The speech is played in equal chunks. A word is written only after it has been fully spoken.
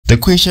The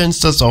question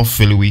starts off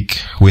fairly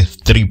weak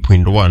with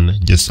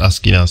 3.1, just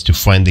asking us to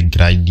find the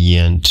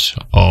gradient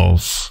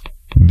of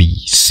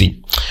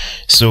BC.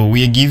 So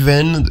we are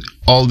given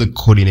all the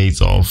coordinates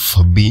of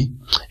B,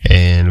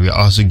 and we are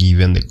also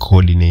given the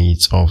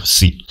coordinates of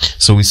C.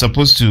 So we're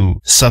supposed to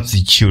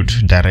substitute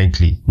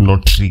directly,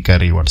 not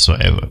trickery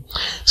whatsoever.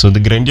 So the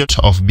gradient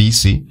of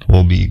BC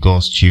will be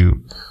equals to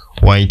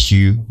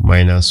y2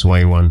 minus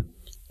y1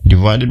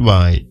 divided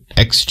by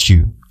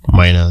x2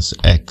 minus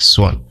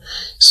x1.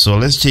 So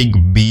let's take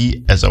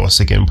B as our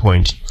second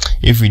point.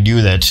 If we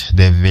do that,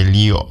 the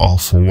value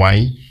of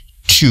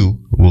y2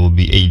 will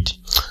be 8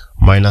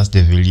 minus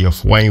the value of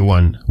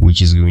y1,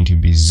 which is going to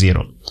be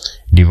 0,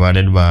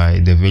 divided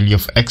by the value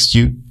of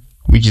x2,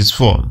 which is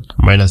 4,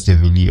 minus the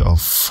value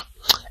of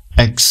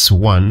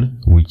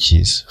x1, which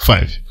is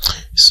 5.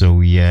 So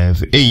we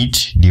have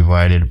 8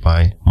 divided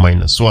by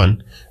minus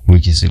 1,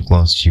 which is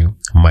equals to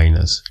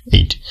minus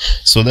 8.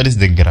 So that is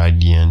the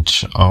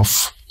gradient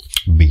of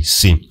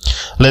BC.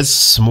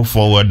 Let's move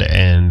forward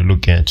and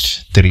look at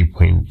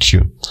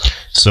 3.2.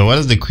 So what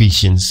does the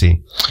question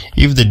say?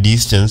 If the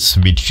distance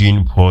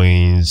between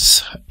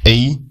points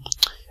A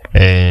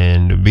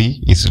and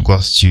B is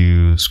equals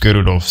to square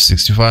root of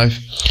 65,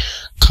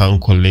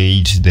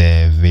 calculate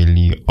the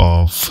value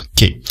of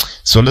K.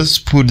 So let's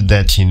put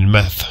that in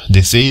math.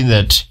 They say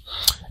that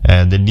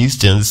the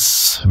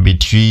distance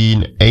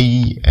between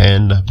A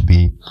and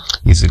B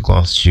is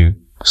equals to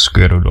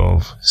square root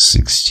of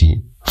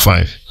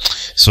 65.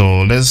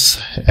 So let's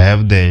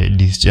have the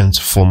distance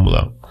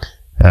formula.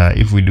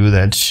 If we do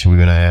that, we're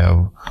gonna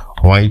have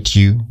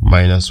y2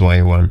 minus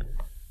y1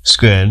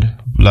 squared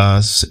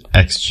plus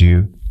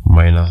x2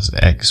 minus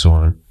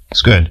x1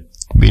 squared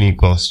being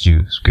equals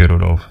to square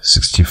root of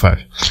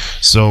 65.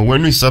 So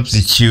when we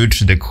substitute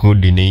the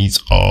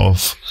coordinates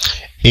of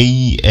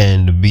A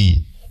and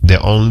B, the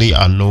only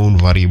unknown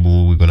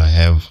variable we're gonna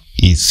have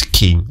is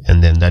K,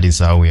 and then that is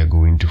how we are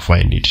going to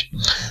find it.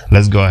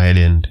 Let's go ahead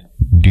and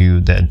do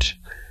that.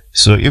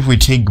 So if we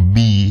take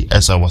B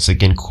as our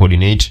second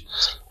coordinate,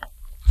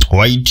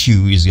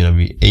 y2 is going to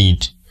be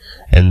 8,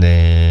 and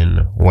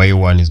then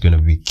y1 is going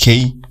to be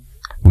K.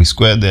 We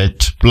square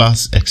that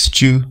plus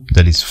x2,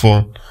 that is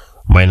 4,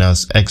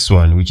 minus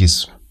x1, which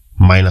is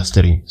minus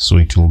 3. So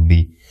it will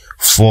be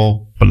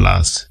 4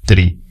 plus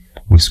 3.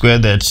 We square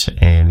that,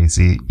 and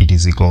it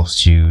is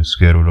equals to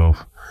square root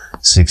of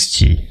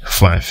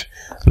 65.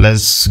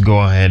 Let's go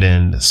ahead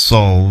and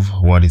solve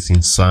what is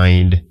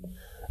inside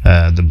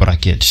the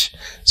bracket.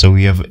 So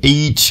we have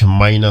 8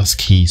 minus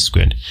k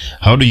squared.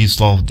 How do you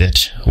solve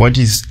that? What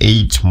is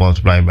 8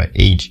 multiplied by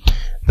 8?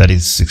 That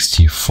is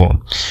 64.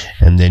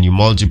 And then you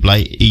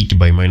multiply 8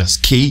 by minus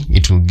k,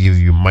 it will give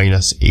you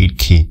minus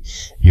 8k.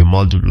 You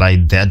multiply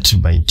that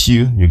by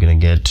 2, you're gonna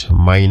get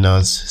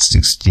minus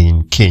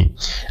 16k.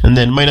 And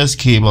then minus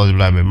k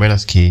multiplied by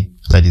minus k,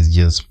 that is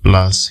just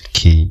plus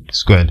k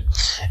squared.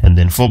 And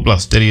then 4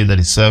 plus 3, that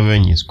is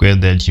 7. You square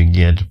that, you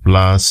get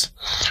plus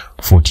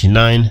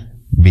 49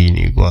 being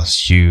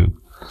equals to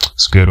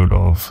square root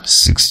of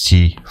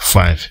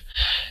 65.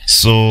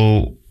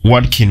 So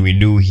what can we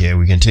do here?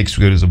 We can take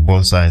square roots of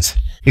both sides.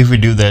 If we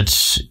do that,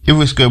 if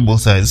we square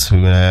both sides,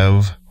 we're gonna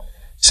have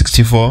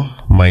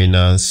 64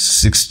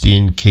 minus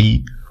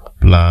 16k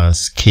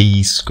plus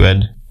k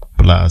squared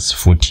plus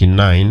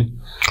 49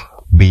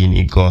 being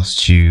equals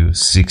to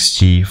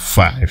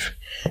 65.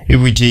 If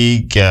we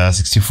take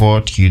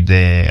 64 to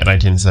the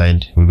right hand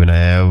side, we're gonna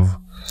have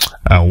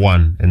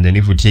 1, and then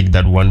if we take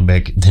that 1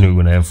 back, then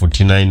we're gonna have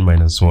 49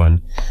 minus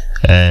 1,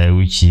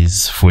 which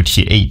is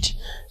 48.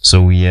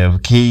 So we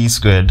have k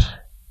squared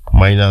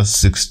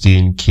minus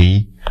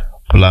 16k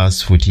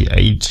plus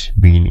 48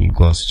 being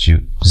equals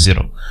to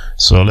 0.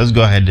 So let's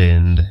go ahead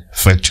and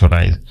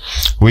factorize.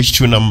 Which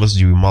two numbers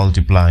do we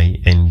multiply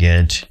and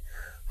get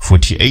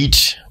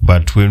 48?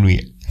 But when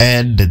we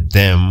add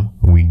them,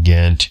 we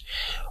get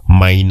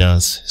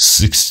minus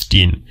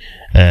 16.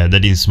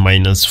 That is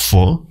minus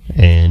 4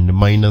 and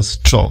minus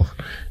 12.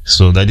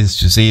 So that is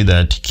to say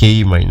that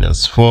k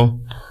minus 4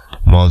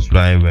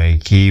 multiplied by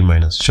k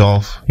minus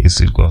 12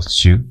 is equals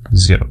to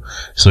 0.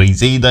 So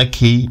it's either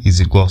k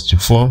is equals to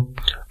 4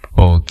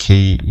 or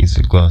k is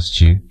equals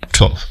to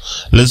 12.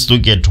 Let's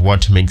look at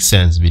what makes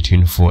sense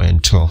between 4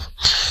 and 12.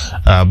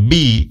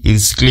 B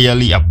is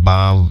clearly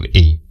above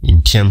A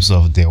in terms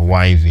of the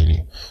y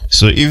value.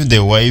 So if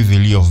the y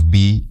value of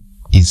B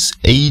is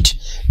 8,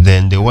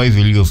 then the y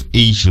value of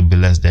A should be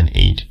less than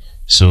 8.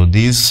 So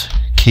this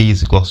k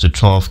is equals to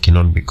 12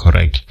 cannot be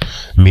correct,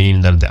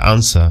 meaning that the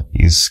answer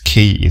is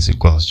k is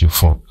equals to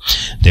 4,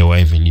 the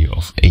y value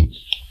of A.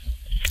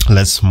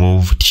 Let's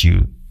move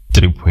to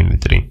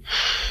 3.3.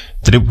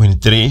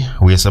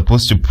 3.3, we are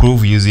supposed to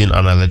prove using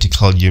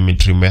analytical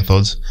geometry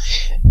methods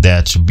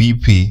that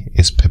BP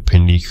is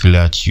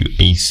perpendicular to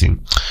AC.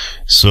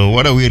 So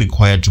what are we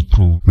required to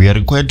prove? We are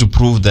required to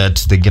prove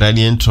that the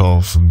gradient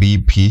of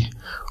BP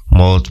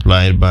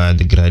multiplied by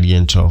the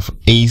gradient of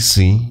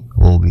AC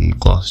will be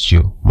equals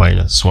to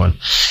 -1.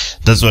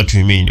 That's what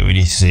we mean when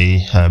we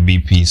say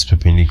BP is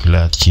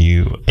perpendicular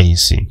to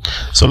AC.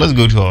 So let's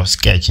go to our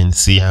sketch and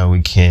see how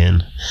we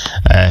can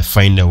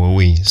find our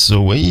way.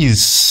 So where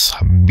is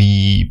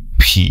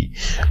BP?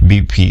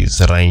 BP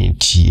is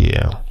right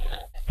here,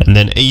 and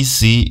then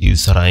AC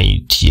is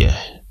right here.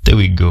 There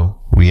we go.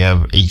 We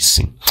have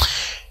AC.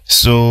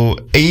 So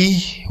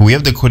A, we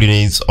have the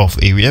coordinates of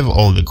A. We have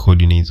all the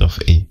coordinates of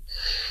A,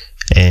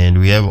 and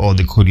we have all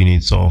the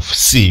coordinates of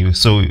C.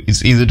 So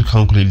it's easy to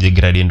calculate the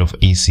gradient of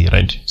AC,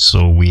 right?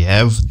 So we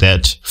have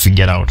that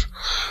figured out.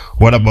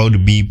 What about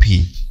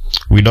BP?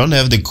 We don't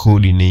have the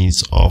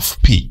coordinates of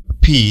P.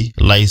 P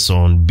lies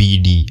on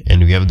BD,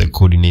 and we have the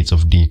coordinates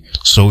of D.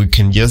 So we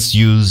can just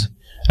use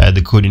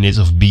the coordinates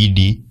of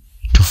BD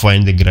to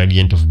find the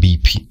gradient of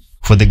BP.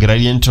 For the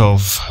gradient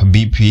of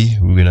BP,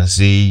 we're gonna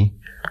say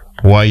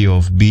y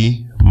of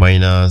B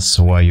minus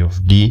y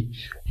of D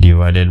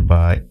divided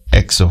by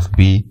x of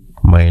B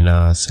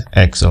minus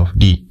x of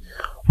D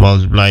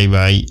multiply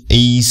by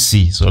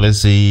AC. So let's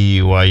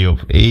say y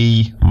of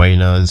A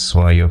minus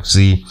y of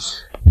C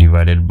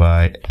divided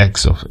by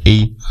x of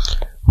A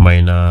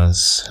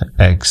minus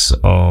x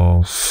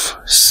of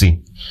C,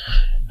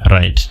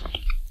 right?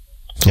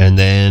 And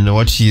then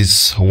what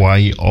is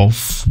y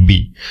of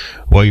B?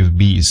 Y of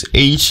B is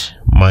 8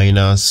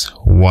 minus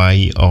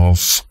y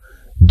of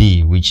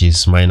D, which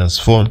is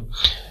 -4,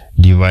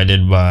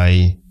 divided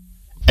by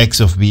x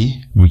of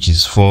B, which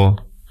is 4,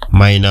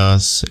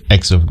 minus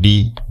x of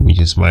D, which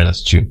is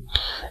 -2.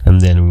 And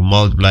then we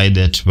multiply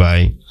that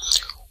by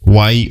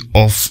y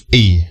of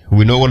A.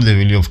 We know what the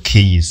value of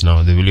K is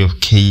now. The value of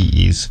K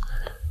is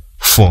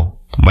 4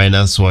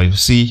 minus y of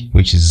C,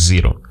 which is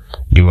 0,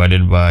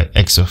 divided by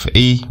x of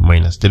A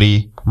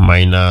 -3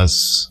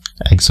 minus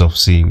x of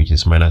C, which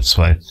is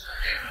 -5.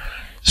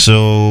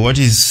 So what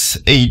is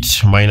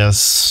 8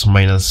 minus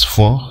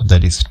 -4?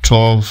 That is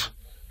 12,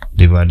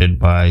 divided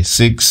by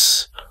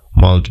 6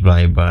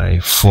 multiplied by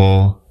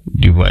 4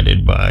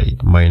 divided by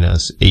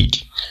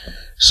 -8.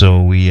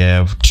 So we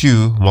have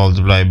 2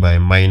 multiplied by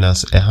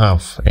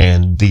 -1/2,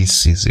 and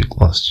this is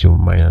equals to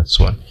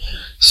 -1.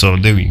 So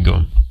there we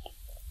go.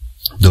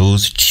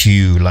 Those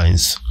two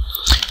lines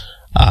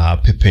are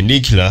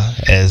perpendicular,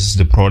 as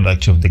the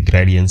product of the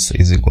gradients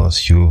is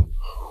equals to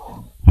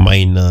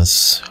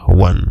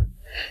 -1.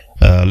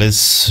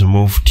 Let's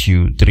move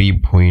to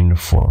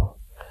 3.4.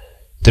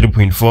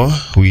 3.4,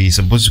 we're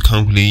supposed to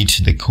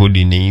calculate the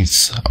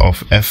coordinates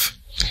of F.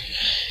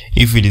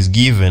 If it is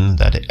given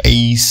that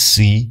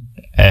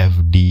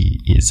ACFD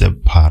is a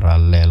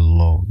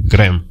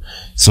parallelogram.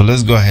 So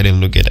let's go ahead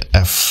and look at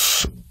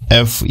F.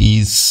 F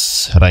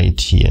is right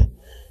here.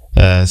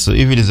 So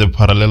if it is a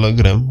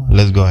parallelogram,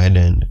 let's go ahead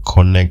and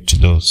connect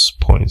those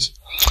points.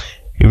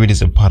 If it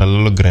is a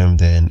parallelogram,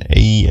 then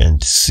A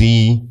and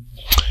C,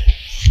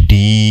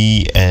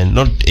 D and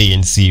not A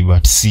and C,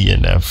 but C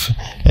and F,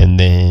 and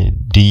then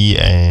D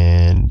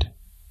and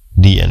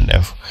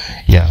F.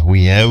 Yeah,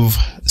 we have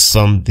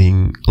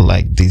something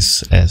like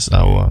this as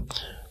our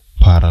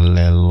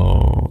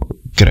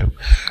parallelogram,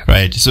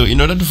 right? So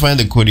in order to find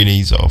the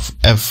coordinates of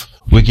F,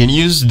 we can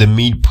use the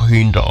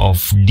midpoint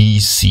of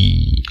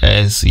DC,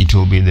 as it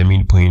will be the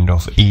midpoint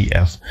of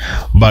AF,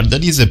 but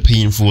that is a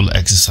painful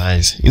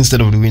exercise.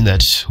 Instead of doing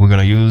that, we're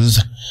gonna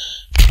use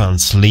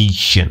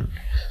translation.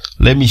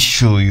 Let me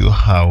show you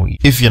how,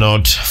 if you're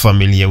not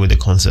familiar with the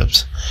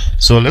concepts.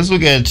 So let's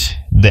look at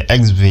the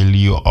x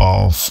value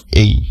of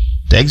A.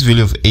 The x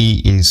value of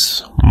A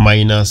is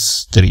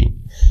 -3,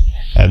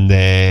 and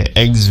the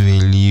x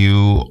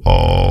value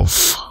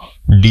of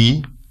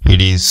D,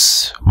 it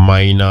is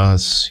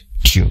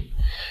 -2,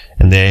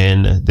 and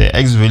then the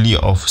x value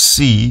of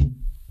C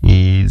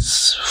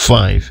is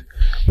 5.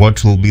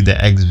 What will be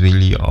the x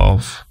value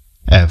of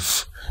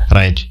F,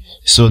 right?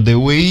 So the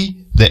way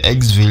the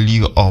x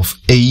value of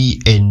A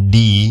and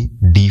D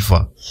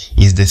differ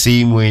is the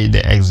same way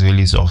the x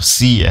values of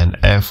C and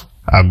F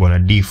are gonna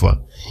differ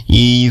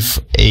if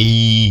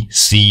A,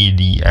 C,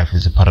 D, F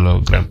is a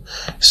parallelogram.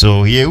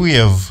 So here we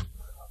have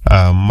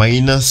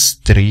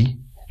 -3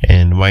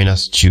 and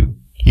 -2.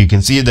 You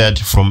can see that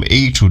from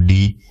A to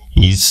D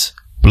is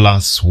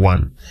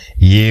 +1.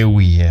 Here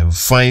we have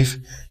 5.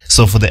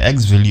 So for the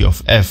x value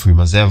of F, we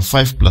must have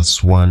 5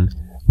 plus 1,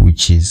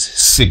 which is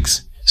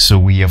 6. So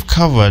we have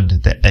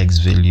covered the x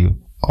value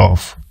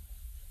of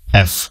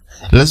F.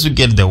 Let's look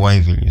at the y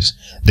values.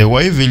 The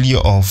y value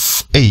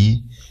of A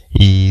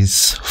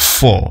is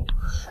 4.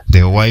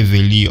 The y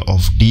value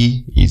of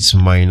D is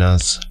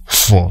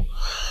 -4.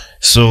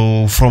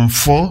 So from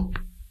 4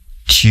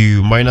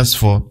 to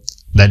 -4,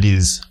 that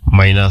is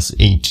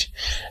 -8.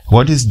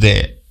 What is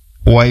the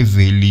y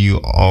value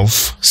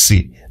of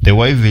C? The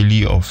y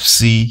value of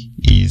C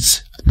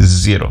is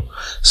 0.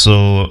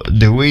 So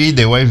the way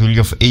the y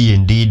value of A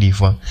and D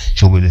differ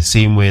should be the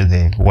same way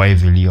the y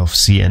value of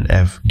C and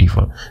F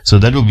differ. So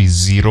that will be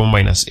 0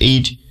 minus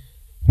 8,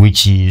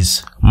 which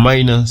is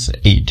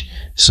 -8.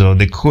 So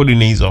the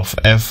coordinates of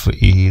F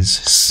is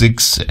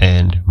 6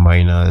 and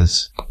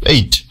 -8.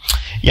 8.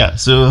 Yeah,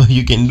 so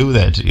you can do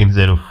that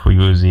instead of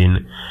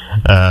using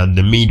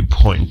the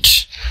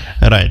midpoint.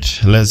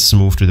 Alright, let's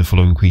move to the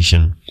following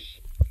question.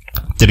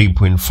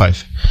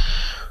 3.5.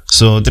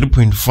 So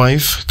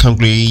 3.5,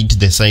 calculate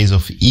the size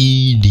of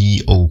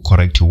EDO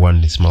correct to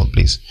 1 decimal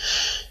place.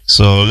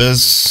 So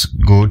let's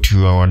go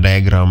to our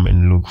diagram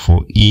and look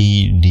for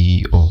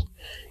EDO.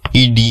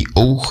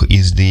 EDO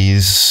is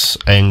this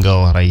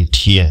angle right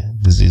here.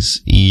 This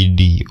is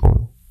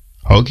EDO.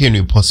 How can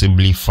we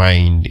possibly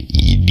find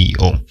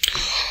EDO?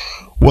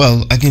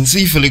 Well, I can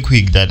see fairly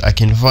quick that I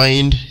can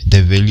find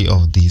the value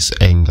of this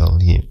angle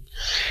here.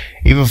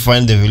 If I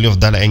find the value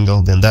of that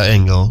angle, then that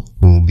angle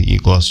will be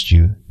equals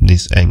to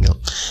this angle.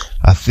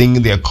 I think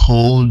they are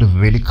called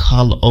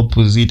vertical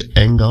opposite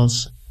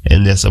angles,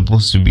 and they're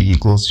supposed to be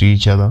equal to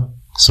each other.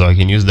 So I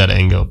can use that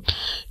angle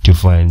to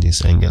find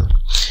this angle.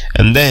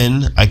 And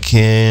then I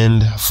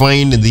can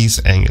find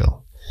this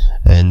angle.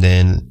 And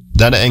then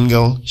that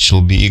angle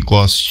should be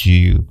equals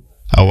to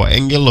our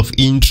angle of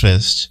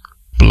interest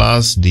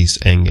plus this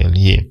angle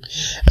here.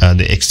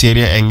 The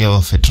exterior angle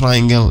of a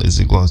triangle is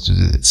equal to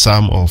the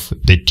sum of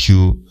the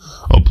two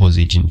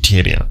opposite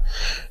interior.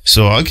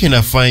 So how can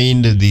I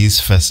find this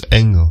first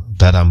angle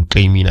that I'm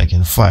claiming I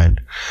can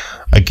find?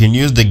 I can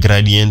use the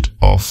gradient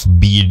of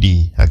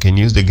BD. I can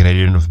use the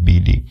gradient of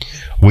BD,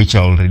 which I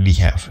already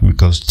have,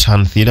 because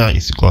tan theta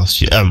is equal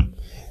to M.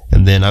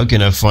 And then how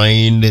can I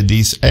find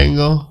this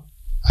angle?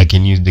 I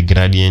can use the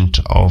gradient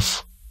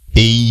of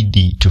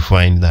AD to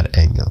find that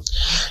angle.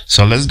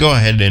 So let's go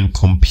ahead and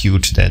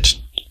compute that.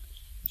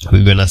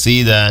 We're gonna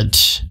see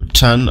that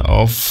tan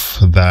of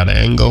that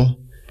angle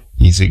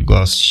is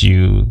equals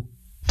to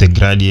the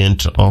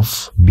gradient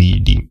of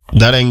BD.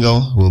 That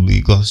angle will be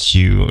equals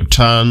to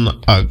tan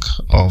arc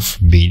of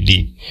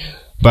BD.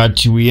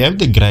 But we have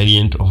the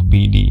gradient of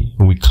BD.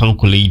 We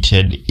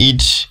calculated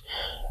it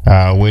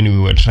when we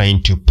were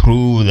trying to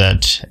prove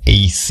that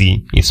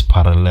AC is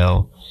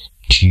parallel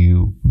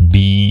to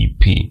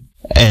BP.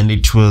 And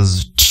it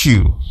was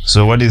 2.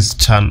 So what is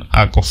tan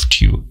arc of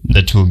 2?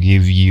 That will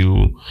give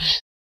you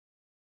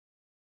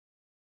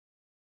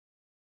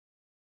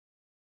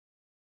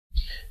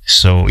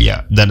so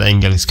yeah, that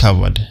angle is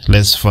covered.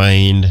 Let's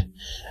find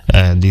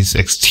this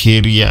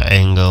exterior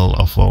angle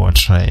of our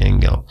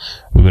triangle.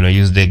 We're going to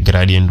use the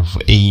gradient of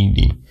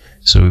AD.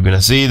 So we're going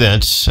to say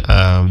that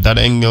that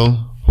angle,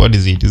 what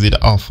is it? Is it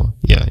alpha?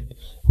 Yeah,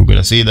 we're going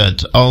to say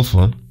that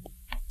alpha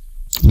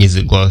is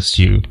equals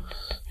to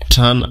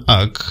tan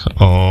arc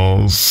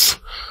of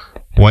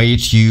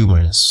y2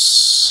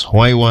 minus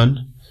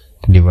y1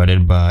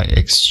 divided by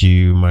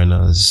x2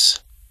 minus,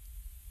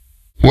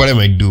 what am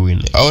I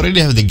doing? I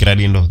already have the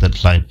gradient of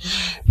that line,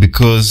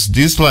 because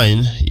this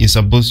line is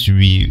supposed to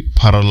be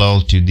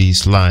parallel to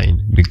this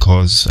line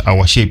because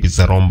our shape is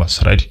a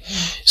rhombus, right?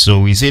 So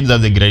we said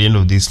that the gradient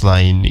of this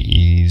line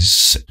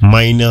is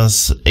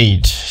minus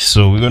 8.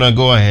 So we're gonna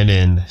go ahead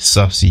and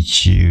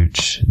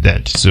substitute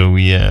that. So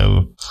we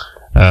have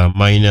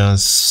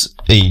minus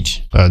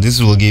 8.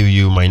 This will give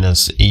you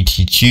minus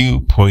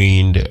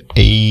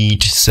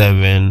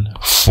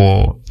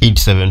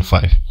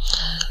 82.874875.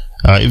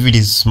 If it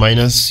is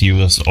minus, you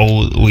must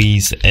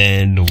always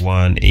add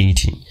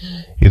 180.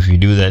 If you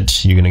do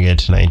that, you're gonna get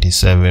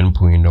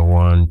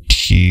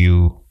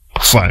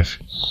 97.125.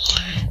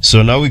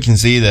 So now we can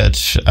say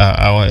that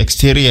our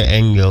exterior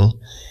angle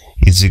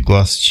is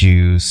equals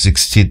to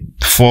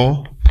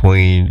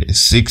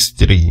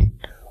 64.63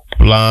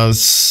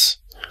 plus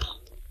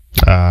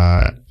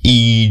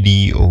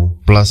EDO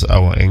plus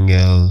our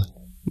angle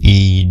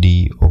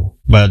EDO.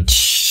 But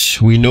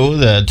we know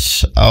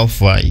that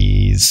alpha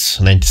is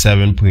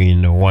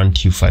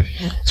 97.125.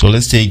 So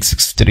let's take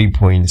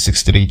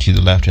 63.63 to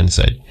the left hand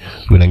side.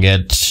 We're gonna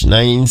get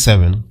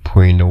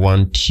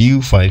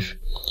 97.125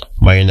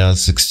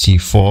 minus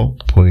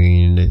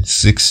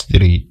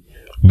 64.63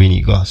 being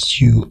equals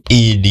to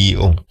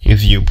EDO.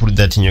 If you put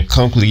that in your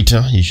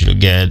calculator, you should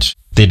get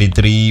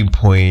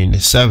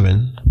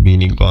 33.7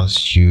 being equals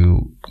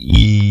to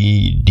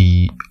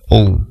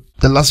EDO.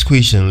 The last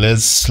question,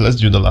 let's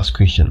do the last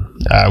question.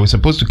 We're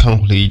supposed to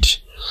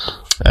calculate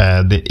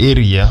the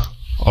area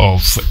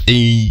of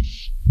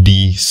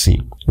ADC.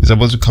 We're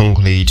supposed to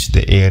calculate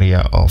the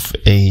area of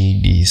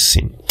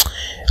ADC.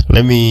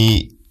 Let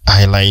me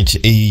highlight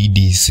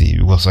ADC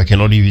because I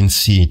cannot even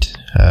see it.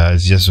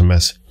 It's just a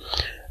mess.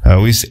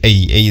 With A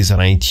is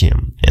right here,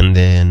 and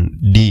then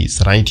D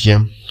is right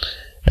here.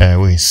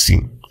 With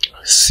C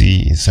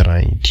is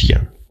right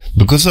here.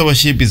 Because our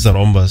shape is a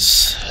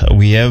rhombus,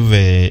 we have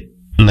a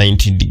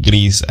 90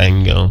 degrees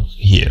angle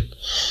here,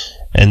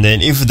 and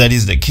then if that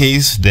is the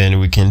case, then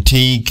we can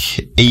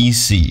take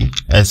AC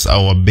as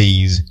our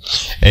base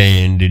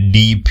and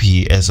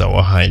DP as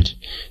our height.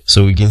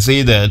 So we can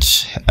say that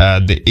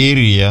the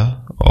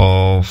area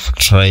of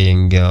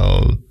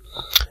triangle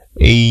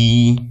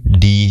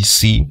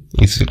ADC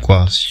is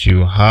equals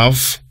to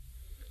half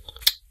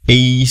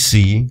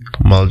AC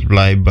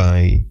multiplied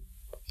by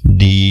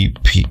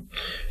DP.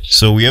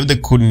 So we have the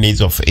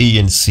coordinates of A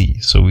and C,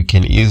 so we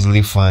can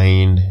easily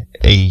find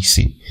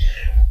AC.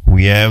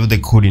 we have the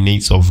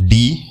coordinates of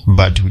D,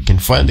 but we can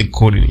find the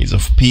coordinates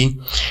of P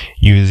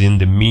using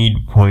the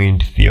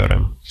midpoint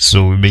theorem.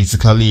 So we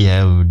basically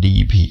have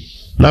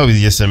DP. Now it's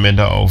just a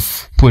matter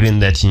of putting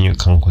that in your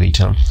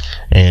calculator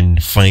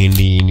and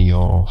finding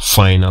your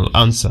final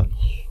answer,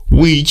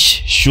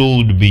 which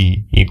should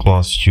be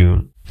equals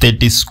to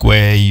 30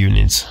 square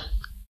units.